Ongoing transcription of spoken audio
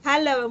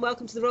Hello and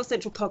welcome to the Royal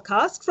Central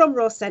podcast from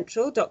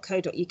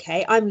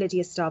royalcentral.co.uk. I'm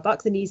Lydia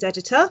Starbuck, the news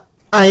editor.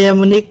 I am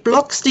Monique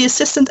Blocks, the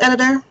assistant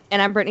editor.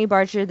 And I'm Brittany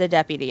Barger, the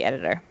deputy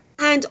editor.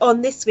 And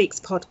on this week's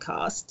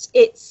podcast,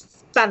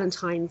 it's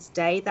Valentine's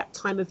Day, that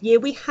time of year.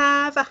 We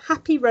have a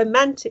happy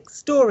romantic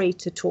story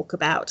to talk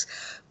about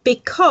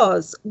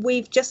because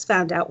we've just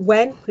found out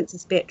when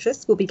Princess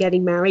Beatrice will be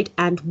getting married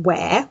and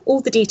where.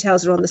 All the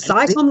details are on the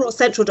site on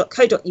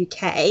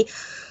royalcentral.co.uk.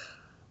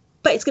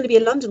 But it's going to be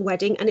a London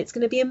wedding and it's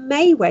going to be a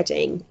May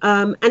wedding.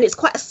 And it's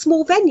quite a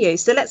small venue.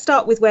 So let's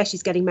start with where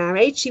she's getting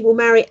married. She will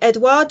marry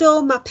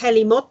Edoardo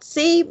Mapelli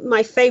Mozzi,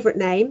 my favourite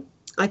name.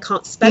 I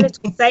can't spell it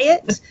or say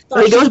it.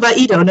 Well, he goes by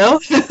Edo, no?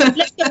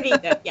 Let's go with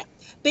Edo, yeah.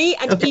 B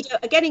and okay. Edo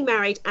are getting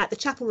married at the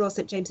Chapel Royal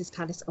St James's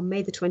Palace on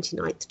May the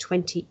 29th,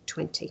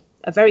 2020.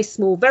 A very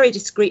small, very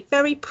discreet,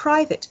 very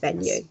private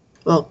venue.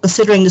 Well,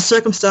 considering the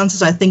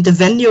circumstances, I think the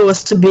venue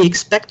was to be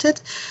expected.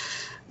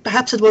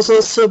 Perhaps it was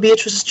also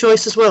Beatrice's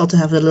choice as well to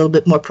have it a little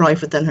bit more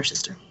private than her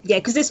sister. Yeah,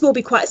 because this will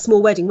be quite a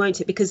small wedding, won't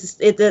it? Because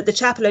the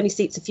chapel only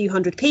seats a few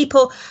hundred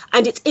people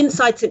and it's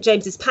inside St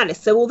James's Palace.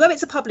 So although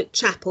it's a public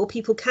chapel,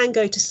 people can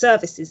go to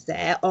services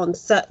there on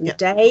certain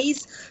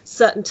days,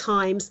 certain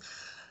times.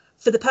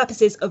 For the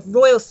purposes of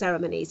royal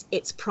ceremonies,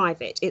 it's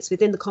private. It's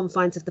within the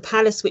confines of the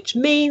palace, which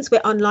means we're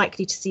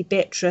unlikely to see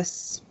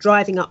Beatrice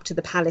driving up to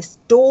the palace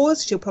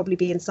doors. She'll probably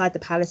be inside the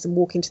palace and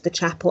walk into the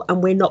chapel,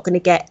 and we're not going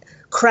to get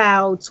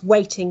crowds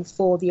waiting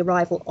for the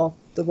arrival of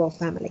the royal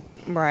family.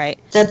 Right.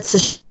 That's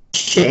a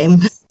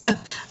shame.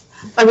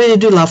 I really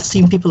do love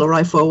seeing people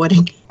arrive for a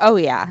wedding. Oh,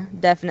 yeah,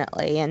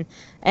 definitely.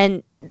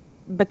 And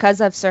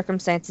because of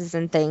circumstances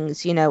and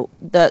things, you know,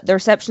 the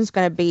reception's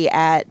going to be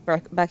at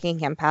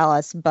Buckingham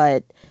Palace,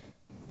 but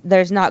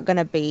there's not going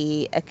to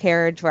be a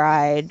carriage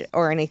ride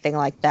or anything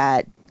like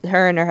that.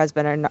 Her and her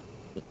husband are not,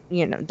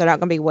 you know, they're not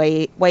going to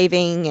be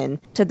waving and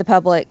to the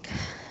public.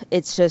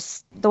 It's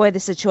just the way the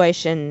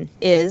situation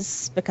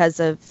is because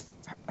of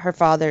her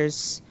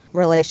father's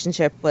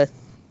relationship with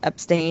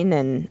Epstein,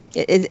 and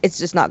it's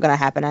just not going to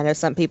happen. I know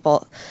some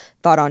people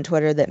thought on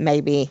Twitter that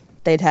maybe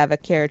they'd have a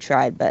carriage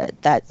ride, but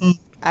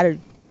I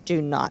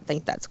do not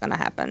think that's going to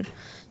happen.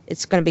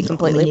 It's going to be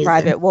completely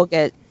private. We'll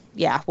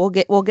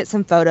get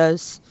some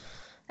photos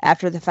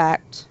after the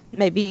fact.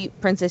 Maybe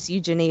Princess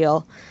Eugenie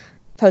will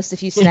post a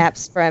few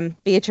snaps from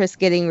Beatrice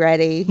getting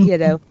ready, you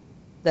know,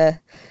 the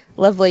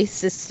lovely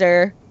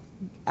sister.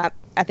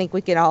 I think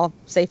we can all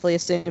safely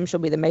assume she'll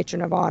be the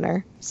matron of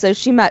honor. So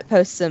she might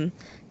post some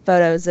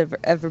photos of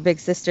her big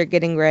sister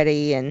getting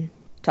ready and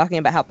talking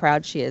about how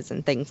proud she is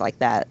and things like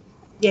that.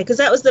 Yeah, because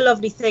that was the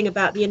lovely thing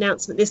about the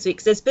announcement this week.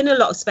 'Cause there's been a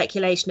lot of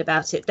speculation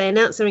about it. They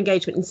announced their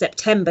engagement in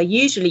September.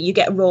 Usually you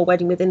get a royal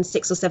wedding within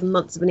 6 or 7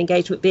 months of an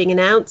engagement being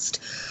announced.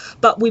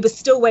 But we were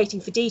still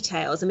waiting for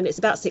details. I mean, it's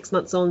about 6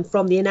 months on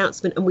from the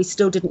announcement and we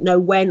still didn't know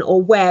when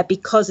or where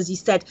because, as you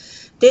said,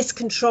 this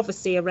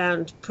controversy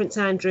around Prince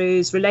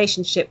Andrew's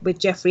relationship with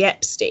Jeffrey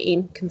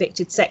Epstein,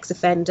 convicted sex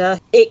offender,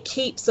 it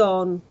keeps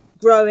on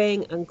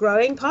growing and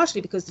growing,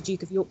 partially because the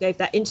Duke of York gave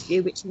that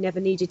interview, which he never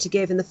needed to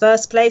give in the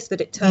first place,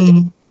 but it turned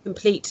into a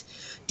complete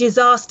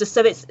disaster.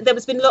 So there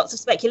has been lots of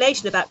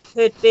speculation about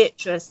could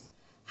Beatrice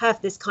have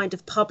this kind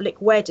of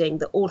public wedding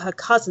that all her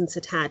cousins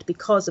had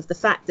because of the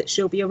fact that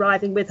she'll be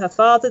arriving with her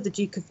father, the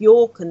Duke of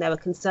York, and there were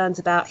concerns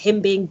about him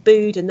being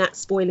booed and that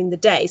spoiling the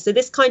day. So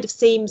this kind of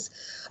seems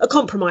a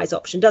compromise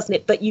option, doesn't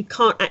it? But you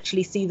can't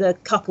actually see the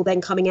couple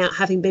then coming out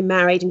having been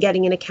married and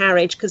getting in a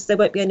carriage because there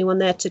won't be anyone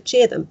there to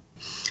cheer them.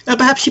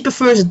 Perhaps she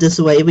prefers it this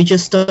way. We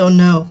just don't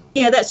know.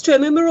 Yeah, that's true. I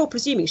mean, we're all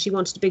presuming she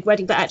wanted a big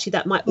wedding, but actually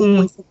that might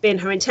always have been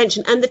her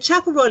intention. And the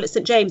Chapel Royal at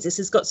St James's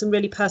has got some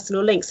really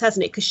personal links,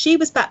 hasn't it? Because she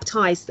was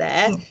baptised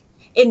there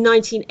in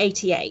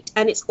 1988.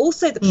 And it's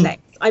also the place,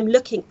 I'm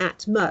looking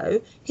at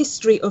Mo,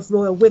 History of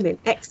Royal Women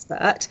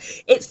expert.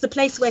 It's the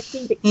place where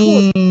Queen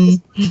Victoria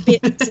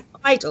is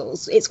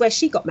idols. It's where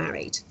she got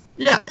married.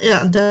 Yeah,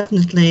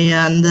 definitely.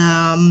 And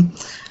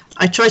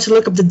I tried to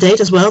look up the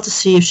date as well to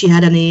see if she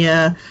had any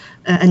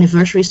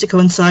anniversaries to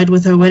coincide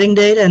with her wedding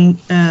date, and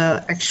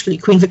actually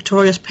Queen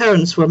Victoria's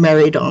parents were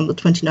married on the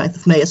 29th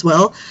of May as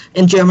well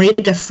in Germany,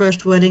 their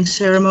first wedding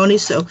ceremony,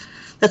 so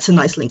that's a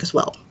nice link as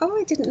well. Oh,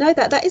 I didn't know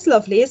that. That is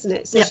lovely, isn't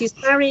it? So she's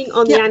marrying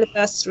on the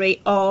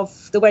anniversary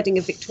of the wedding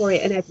of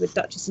Victoria and Edward,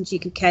 Duchess and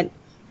Duke of Kent,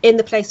 in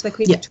the place where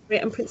Queen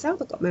Victoria and Prince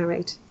Albert got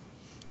married.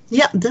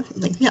 Yeah,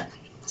 definitely. Yeah,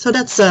 so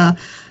that's a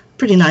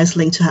pretty nice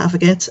link to have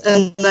again.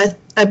 And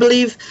I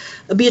believe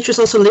Beatrice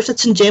also lived at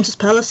St James's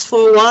Palace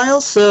for a while,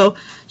 so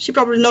she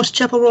probably knows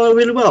Chapel Royal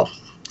really well.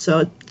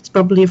 So it's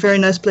probably a very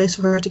nice place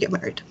for her to get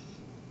married.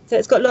 So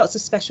it's got lots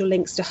of special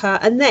links to her.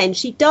 And then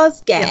she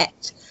does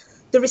get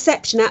the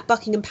reception at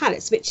Buckingham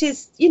Palace, which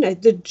is, you know,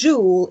 the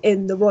jewel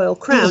in the royal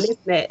crown,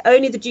 isn't it?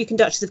 Only the Duke and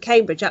Duchess of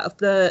Cambridge out of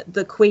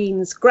the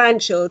Queen's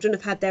grandchildren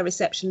have had their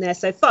reception there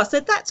so far.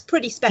 So that's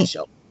pretty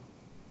special.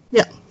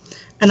 Yeah.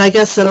 And I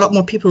guess a lot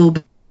more people will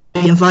be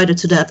invited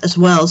to that as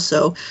well.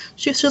 So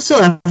she should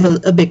still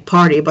have a big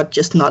party, but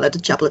just not at the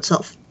chapel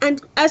itself. And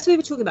as we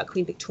were talking about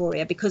Queen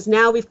Victoria, because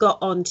now we've got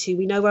on to,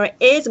 we know where it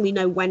is and we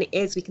know when it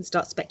is, we can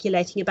start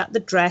speculating about the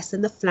dress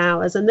and the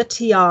flowers and the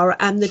tiara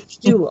and the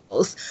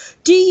jewels.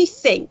 Do you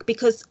think,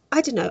 because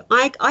I don't know,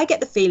 I get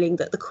the feeling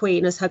that the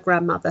Queen, as her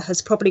grandmother,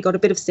 has probably got a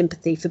bit of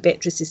sympathy for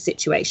Beatrice's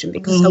situation,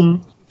 because her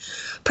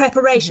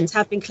preparations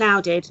have been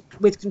clouded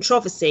with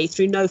controversy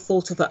through no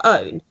fault of her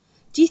own.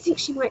 Do you think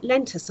she might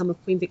lend her some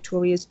of Queen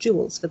Victoria's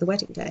jewels for the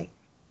wedding day?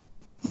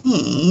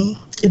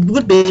 It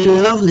would be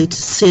lovely to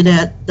see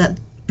that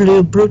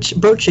blue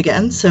brooch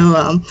again,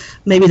 so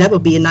maybe that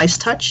would be a nice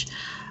touch.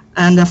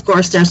 And of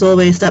course there's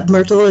always that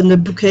myrtle in the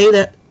bouquet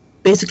that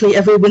basically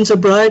every Windsor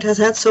bride has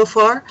had so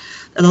far.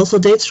 That also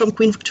dates from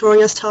Queen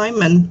Victoria's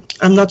time, and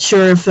I'm not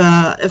sure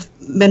if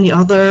many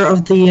other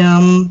of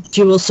the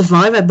jewels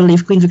survive. I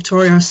believe Queen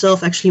Victoria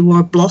herself actually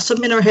wore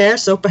blossom in her hair,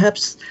 so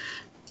perhaps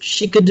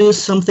she could do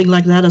something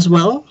like that as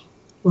well.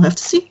 We'll have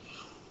to see.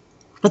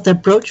 But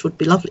that brooch would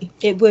be lovely.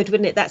 It would,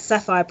 wouldn't it? That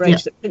sapphire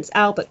brooch that Prince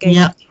Albert gave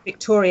to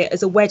Victoria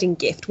as a wedding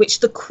gift, which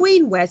the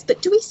Queen wears.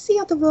 But do we see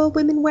other royal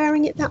women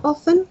wearing it that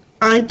often?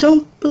 I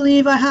don't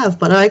believe I have,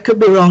 but I could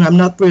be wrong. I'm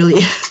not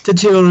really the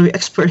jewelry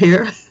expert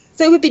here.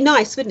 So it would be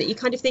nice, wouldn't it? You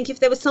kind of think if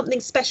there was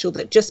something special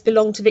that just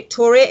belonged to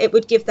Victoria, it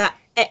would give that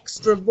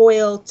extra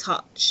royal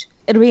touch.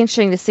 It'll be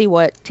interesting to see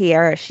what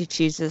tiara she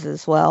chooses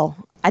as well.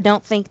 I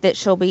don't think that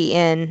she'll be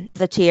in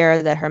the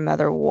tiara that her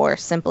mother wore,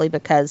 simply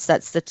because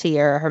that's the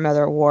tiara her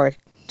mother wore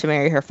to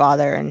marry her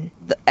father and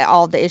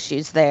all the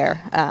issues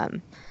there.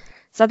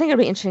 So I think it'll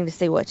be interesting to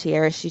see what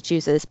tiara she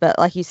chooses. But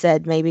like you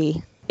said,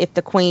 maybe if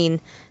the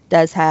Queen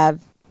does have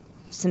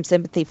some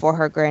sympathy for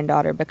her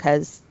granddaughter,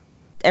 because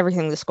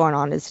everything that's going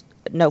on is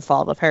no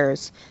fault of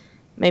hers,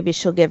 maybe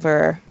she'll give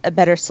her a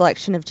better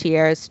selection of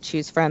tiaras to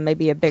choose from,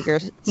 maybe a bigger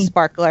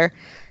sparkler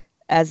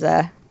as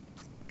a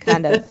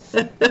kind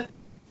of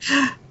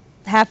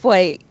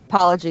halfway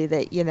apology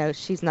that, you know,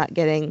 she's not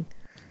getting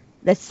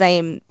the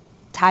same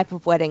type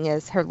of wedding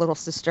as her little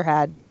sister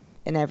had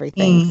and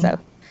everything. So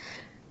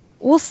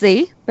we'll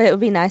see, but it would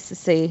be nice to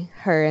see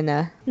her in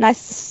a nice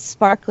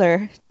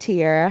sparkler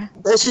tiara.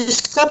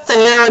 She's got the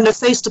hair and the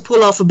face to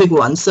pull off a big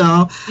one,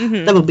 so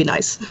that would be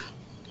nice.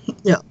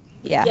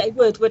 Yeah, it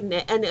would, wouldn't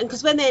it? And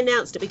because when they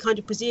announced it, we kind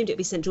of presumed it would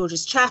be St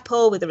George's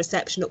Chapel with a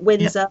reception at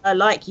Windsor,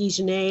 like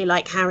Eugenie,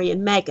 like Harry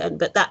and Meghan,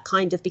 but that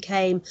kind of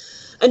became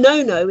a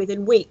no-no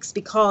within weeks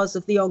because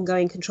of the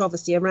ongoing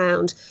controversy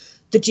around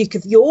the Duke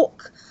of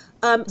York.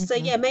 So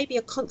yeah, maybe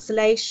a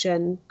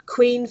consolation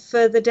Queen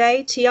for the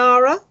day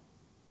tiara.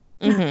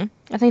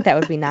 I think that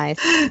would be nice.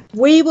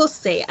 We will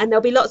see, and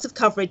there'll be lots of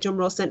coverage on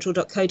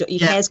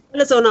royalcentral.co.uk as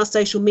well as on our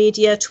social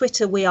media.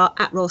 Twitter, we are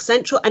at Royal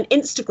Central, and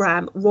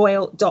Instagram,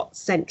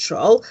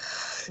 royal.central.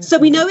 So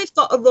we know we've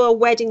got a royal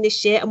wedding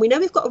this year, and we know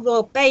we've got a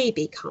royal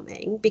baby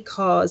coming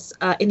because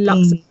in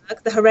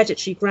Luxembourg, the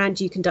hereditary Grand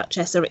Duke and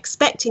Duchess are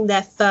expecting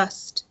their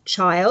first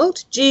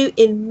child due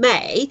in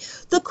May.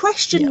 The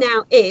question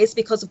now is,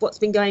 because of what's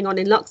been going on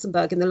in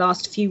Luxembourg in the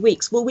last few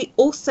weeks, will we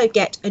also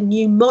get a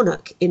new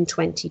monarch in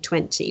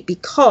 2020?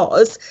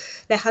 Because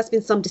there has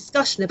been some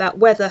discussion about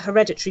whether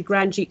hereditary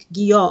Grand Duke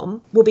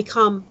Guillaume will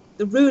become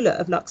the ruler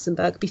of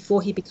Luxembourg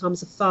before he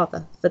becomes a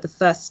father for the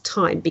first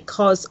time,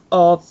 because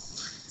of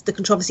the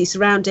controversy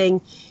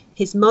surrounding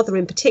his mother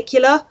in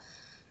particular,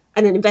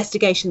 and an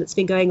investigation that's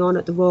been going on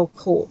at the Royal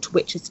Court,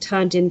 which has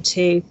turned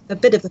into a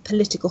bit of a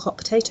political hot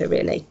potato,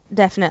 really.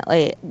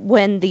 Definitely.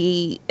 When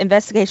the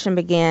investigation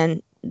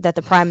began that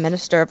the Prime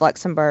Minister of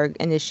Luxembourg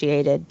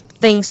initiated,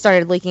 things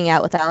started leaking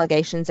out with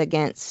allegations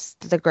against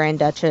the Grand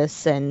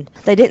Duchess, and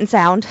they didn't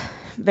sound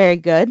very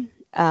good.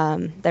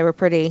 They were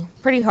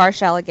pretty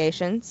harsh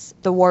allegations.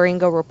 The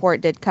Waringo report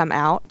did come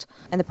out,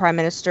 and the Prime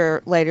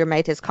Minister later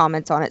made his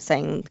comments on it,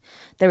 saying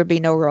there would be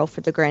no role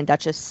for the Grand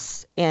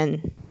Duchess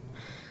in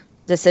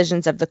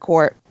decisions of the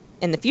court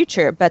in the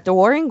future. But the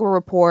Waringo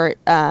report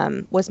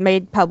was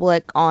made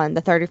public on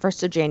the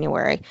 31st of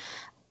January,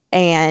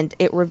 and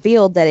it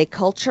revealed that a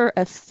culture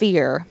of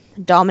fear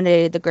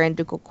dominated the Grand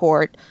Ducal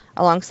Court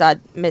alongside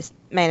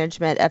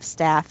mismanagement of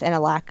staff and a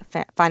lack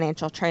of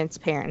financial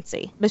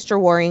transparency. Mr.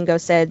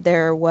 Waringo said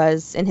there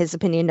was, in his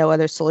opinion, no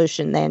other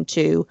solution than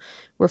to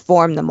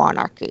reform the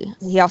monarchy.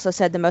 He also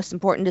said the most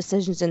important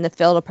decisions in the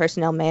field of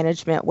personnel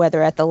management,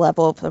 whether at the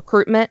level of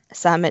recruitment,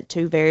 assignment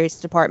to various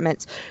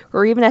departments,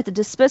 or even at the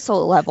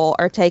dismissal level,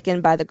 are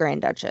taken by the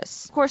Grand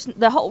Duchess. Of course,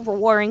 the whole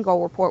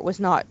Waringo report was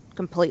not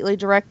completely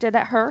directed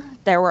at her.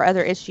 There were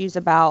other issues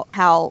about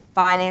how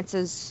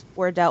finances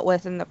were dealt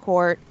with in the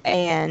court,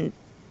 and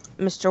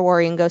Mr.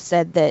 Waringo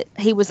said that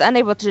he was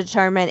unable to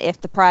determine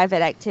if the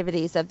private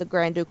activities of the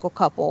Grand Ducal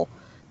couple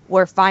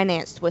were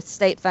financed with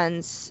state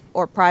funds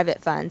or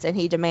private funds, and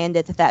he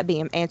demanded that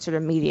be answered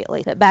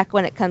immediately. But back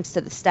when it comes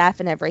to the staff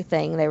and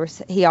everything,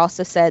 he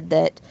also said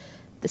that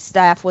the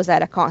staff was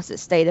at a constant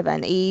state of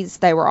unease.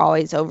 They were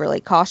always overly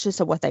cautious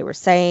of what they were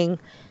saying.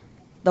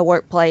 The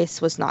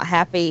workplace was not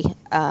happy.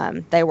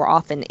 They were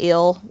often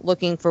ill,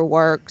 looking for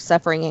work,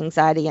 suffering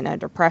anxiety, and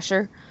under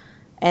pressure.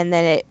 And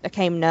then it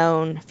became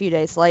known a few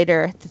days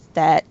later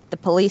that the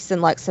police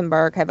in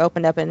Luxembourg have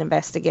opened up an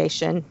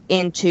investigation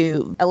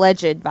into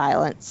alleged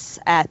violence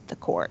at the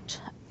court.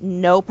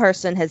 No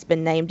person has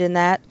been named in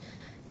that.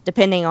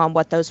 Depending on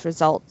what those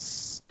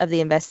results of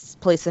the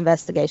police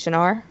investigation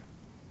are,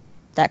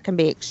 that can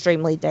be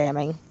extremely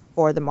damning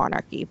for the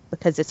monarchy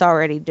because it's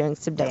already doing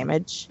some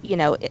damage. You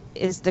know,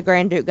 is the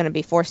Grand Duke going to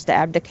be forced to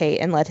abdicate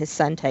and let his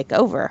son take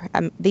over?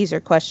 These are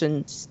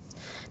questions.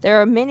 There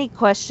are many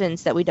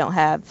questions that we don't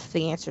have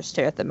the answers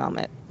to at the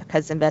moment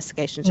because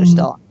investigations are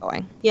still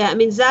ongoing. Yeah, I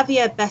mean,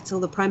 Xavier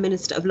Bettel, the Prime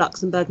Minister of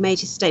Luxembourg, made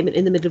his statement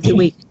in the middle of the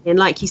week. And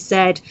like you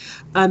said,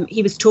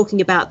 he was talking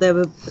about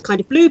the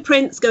kind of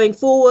blueprints going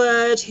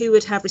forward, who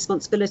would have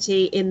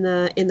responsibility in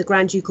the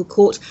Grand Ducal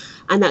Court.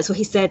 And that's what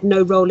he said,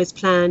 no role is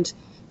planned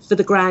for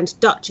the Grand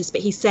Duchess.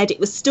 But he said it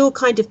was still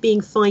kind of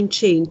being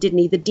fine-tuned, didn't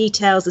he? The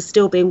details are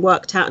still being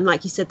worked out. And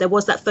like you said, there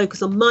was that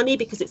focus on money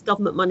because it's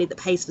government money that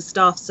pays for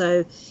staff.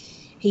 So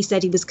he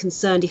said he was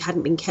concerned he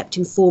hadn't been kept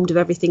informed of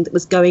everything that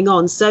was going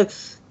on. So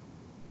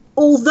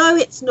although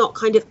it's not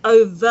kind of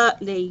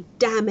overtly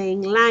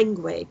damning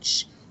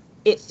language,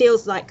 it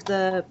feels like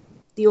the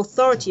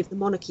authority of the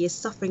monarchy is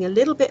suffering a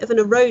little bit of an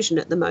erosion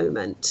at the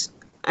moment,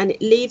 and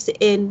it leaves it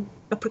in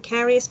a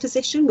precarious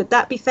position. Would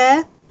that be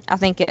fair? I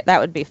think that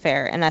would be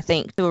fair, and I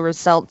think the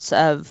results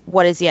of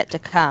what is yet to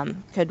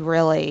come could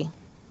really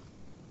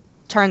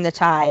turn the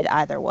tide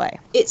either way.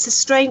 It's a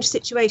strange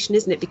situation,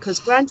 isn't it? Because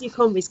Grand Duke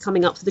Henri is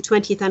coming up for the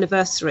 20th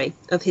anniversary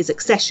of his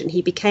accession.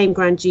 He became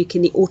Grand Duke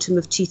in the autumn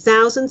of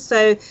 2000.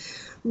 So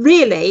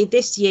really,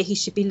 this year he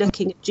should be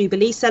looking at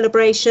Jubilee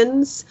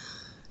celebrations,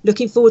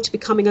 looking forward to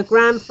becoming a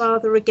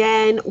grandfather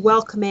again,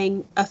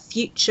 welcoming a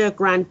future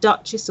Grand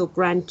Duchess or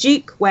Grand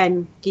Duke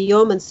when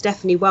Guillaume and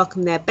Stephanie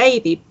welcome their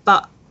baby.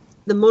 But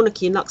the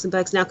monarchy in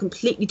Luxembourg is now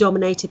completely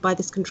dominated by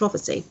this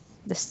controversy.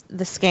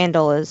 The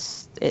scandal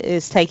is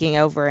taking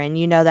over, and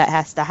you know that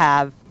has to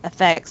have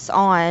effects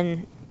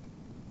on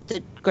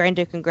the Grand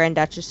Duke and Grand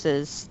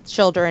Duchess's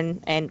children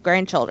and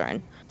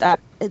grandchildren.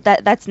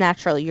 That's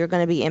natural. You're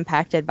going to be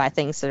impacted by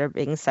things that are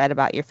being said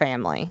about your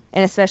family,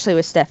 and especially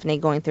with Stephanie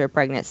going through a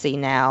pregnancy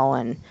now,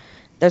 and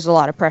there's a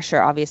lot of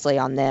pressure obviously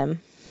on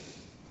them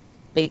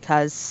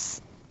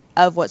because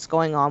of what's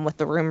going on with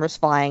the rumors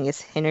flying. Is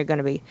Henry going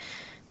to be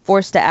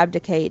forced to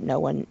abdicate? No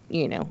one,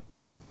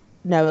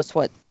 knows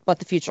what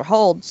the future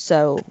holds.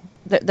 So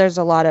there's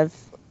a lot of,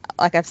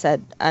 like I've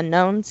said,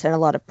 unknowns and a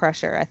lot of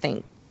pressure, I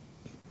think,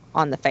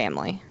 on the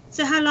family.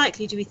 So how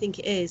likely do we think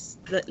it is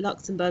that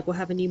Luxembourg will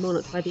have a new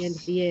monarch by the end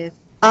of the year?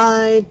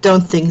 I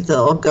don't think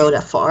they'll go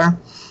that far.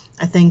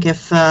 I think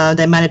if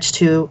they manage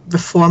to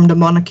reform the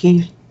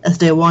monarchy as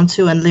they want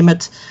to and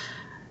limit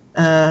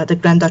the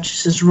Grand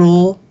Duchess's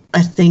rule,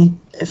 I think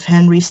if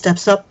Henry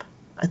steps up,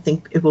 I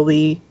think it will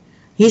be,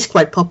 he's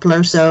quite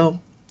popular, so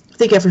I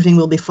think everything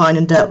will be fine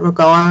in that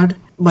regard.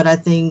 But I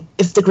think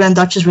if the Grand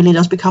Duchess really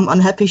does become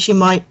unhappy, she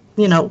might,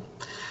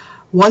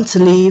 want to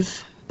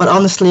leave. But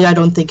honestly, I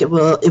don't think it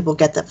will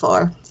get that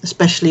far,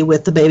 especially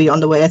with the baby on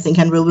the way. I think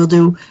Henry will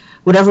do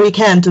whatever he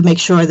can to make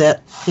sure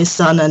that his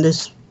son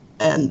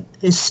and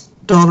his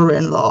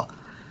daughter-in-law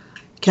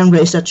can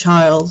raise that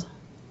child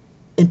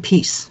in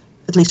peace,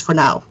 at least for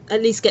now.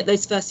 At least get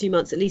those first few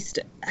months, at least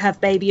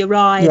have baby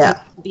arrive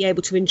and be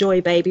able to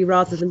enjoy baby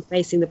rather than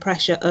facing the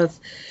pressure of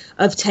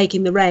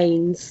taking the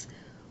reins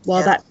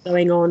while that's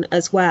going on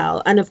as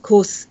well. And of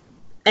course,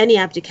 any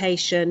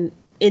abdication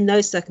in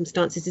those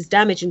circumstances is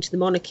damaging to the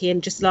monarchy.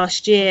 And just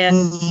last year,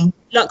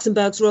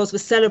 Luxembourg's royals were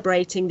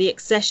celebrating the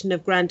accession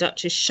of Grand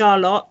Duchess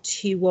Charlotte,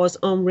 who was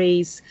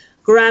Henri's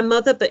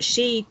grandmother, but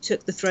she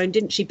took the throne,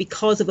 didn't she,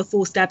 because of a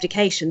forced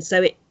abdication.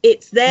 So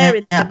it's there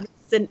in the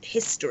recent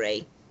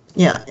history.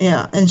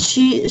 Yeah. And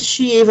she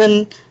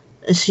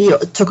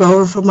took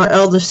over from her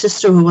elder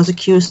sister, who was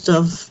accused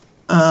of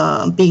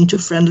being too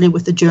friendly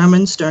with the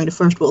Germans during the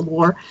First World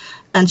War.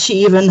 And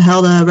she even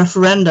held a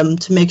referendum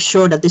to make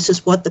sure that this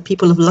is what the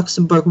people of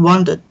Luxembourg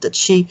wanted, that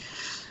she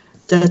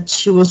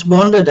was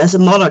wanted as a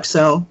monarch.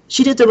 So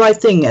she did the right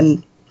thing,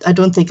 and I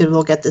don't think it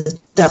will get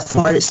that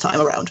far this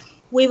time around.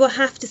 We will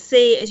have to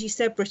see. As you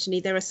said, Brittany,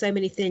 there are so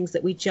many things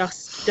that we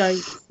just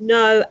don't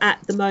know at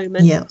the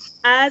moment. Yeah.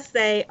 As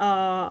they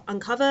are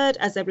uncovered,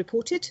 as they're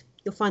reported,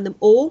 you'll find them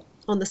all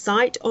on the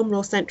site on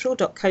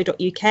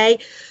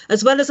royalcentral.co.uk,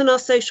 as well as on our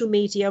social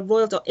media,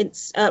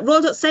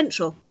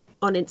 royal.central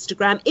on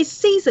Instagram. Is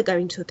Caesar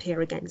going to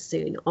appear again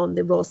soon on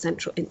the Royal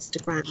Central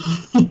Instagram?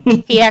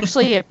 He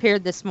actually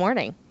appeared this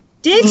morning.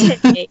 Did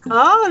he?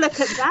 Oh, look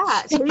at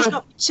that. Who's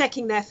not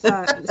checking their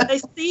phones? So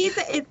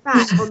Caesar is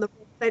back on the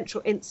Royal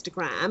Central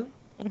Instagram.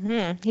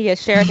 Mm-hmm. He has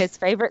shared his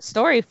favourite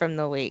story from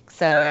the week.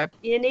 So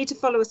you need to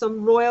follow us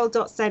on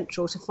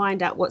royal.central to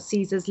find out what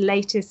Caesar's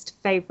latest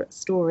favourite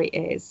story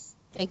is.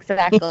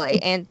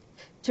 Exactly. And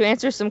to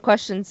answer some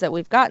questions that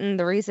we've gotten,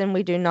 the reason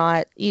we do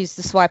not use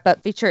the swipe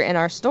up feature in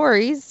our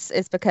stories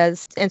is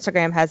because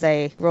Instagram has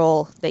a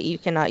rule that you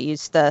cannot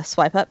use the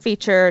swipe up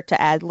feature to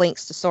add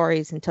links to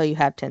stories until you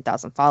have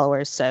 10,000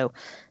 followers. So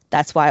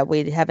that's why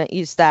we haven't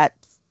used that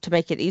to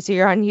make it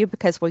easier on you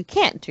because we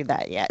can't do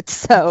that yet.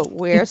 So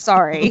we're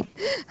sorry.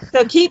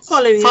 So keep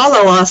following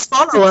Follow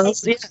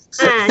us. Yes.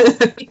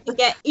 And you can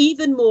get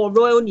even more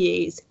royal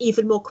news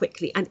even more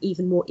quickly and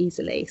even more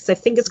easily. So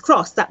fingers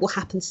crossed that will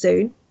happen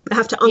soon. I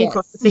have to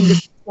uncross the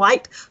fingers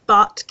swipe,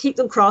 but keep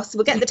them crossed.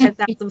 We'll get the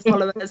 10,000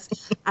 followers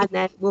and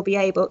then we'll be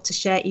able to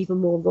share even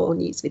more royal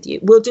news with you.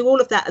 We'll do all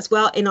of that as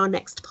well in our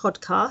next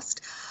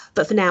podcast.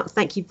 But for now,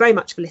 thank you very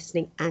much for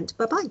listening and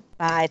bye-bye.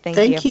 Bye. Thank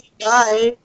you. Thank you. Bye.